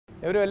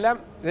ഇവരുമെല്ലാം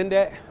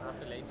ഇതിൻ്റെ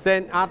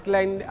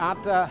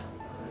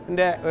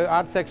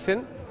art section,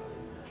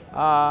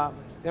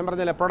 ഞാൻ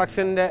പറഞ്ഞില്ലേ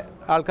പ്രൊഡക്ഷൻ്റെ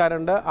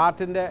ആൾക്കാരുണ്ട്,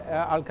 ആർട്ടിൻ്റെ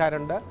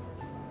ആൾക്കാരുണ്ട്,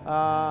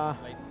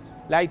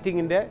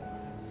 ലൈറ്റിങ്ങിൻ്റെ.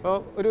 അപ്പോൾ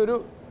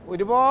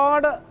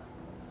ഒരുപാട്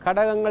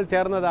ഘടകങ്ങൾ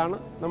ചേർന്നതാണ്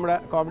നമ്മുടെ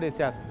കോമഡി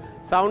സ്റ്റാർസ്.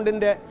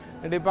 സൗണ്ടിൻ്റെ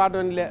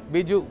ഡിപ്പാർട്ട്മെൻറ്റിൽ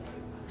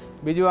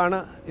ബിജുവാണ്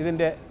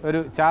ഇതിൻ്റെ ഒരു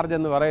ചാർജ്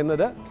എന്ന്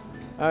പറയുന്നത്.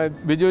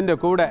 ബിജുവിൻ്റെ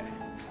കൂടെ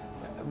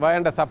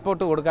വേണ്ട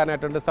സപ്പോർട്ട്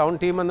കൊടുക്കാനായിട്ടുണ്ട്. സൗണ്ട്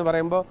ടീം എന്ന്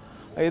പറയുമ്പോൾ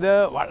ഇത്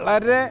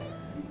വളരെ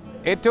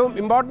ഏറ്റവും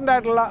ഇമ്പോർട്ടൻ്റ്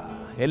ആയിട്ടുള്ള,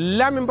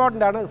 എല്ലാം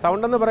ഇമ്പോർട്ടൻ്റ് ആണ്.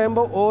 സൗണ്ട് എന്ന്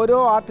പറയുമ്പോൾ ഓരോ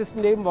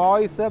ആർട്ടിസ്റ്റിൻ്റെയും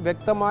വോയിസ്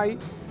വ്യക്തമായി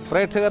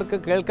പ്രേക്ഷകർക്ക്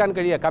കേൾക്കാൻ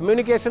കഴിയുക.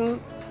 കമ്മ്യൂണിക്കേഷൻ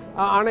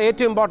ആണ്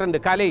ഏറ്റവും ഇമ്പോർട്ടൻ്റ്.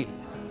 കലയിൽ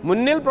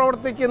മുന്നിൽ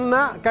പ്രവർത്തിക്കുന്ന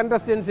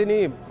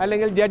കണ്ടസ്റ്റൻസിനെയും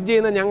അല്ലെങ്കിൽ ജഡ്ജ്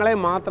ചെയ്യുന്ന ഞങ്ങളെ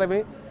മാത്രമേ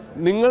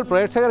നിങ്ങൾ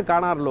പ്രേക്ഷകർ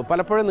കാണാറുള്ളൂ,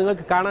 പലപ്പോഴും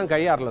നിങ്ങൾക്ക് കാണാൻ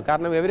കഴിയാറുള്ളൂ.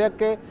 കാരണം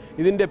ഇവരൊക്കെ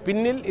ഇതിൻ്റെ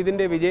പിന്നിൽ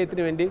ഇതിൻ്റെ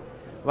വിജയത്തിന് വേണ്ടി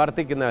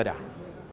വർത്തിക്കുന്നവരാണ്.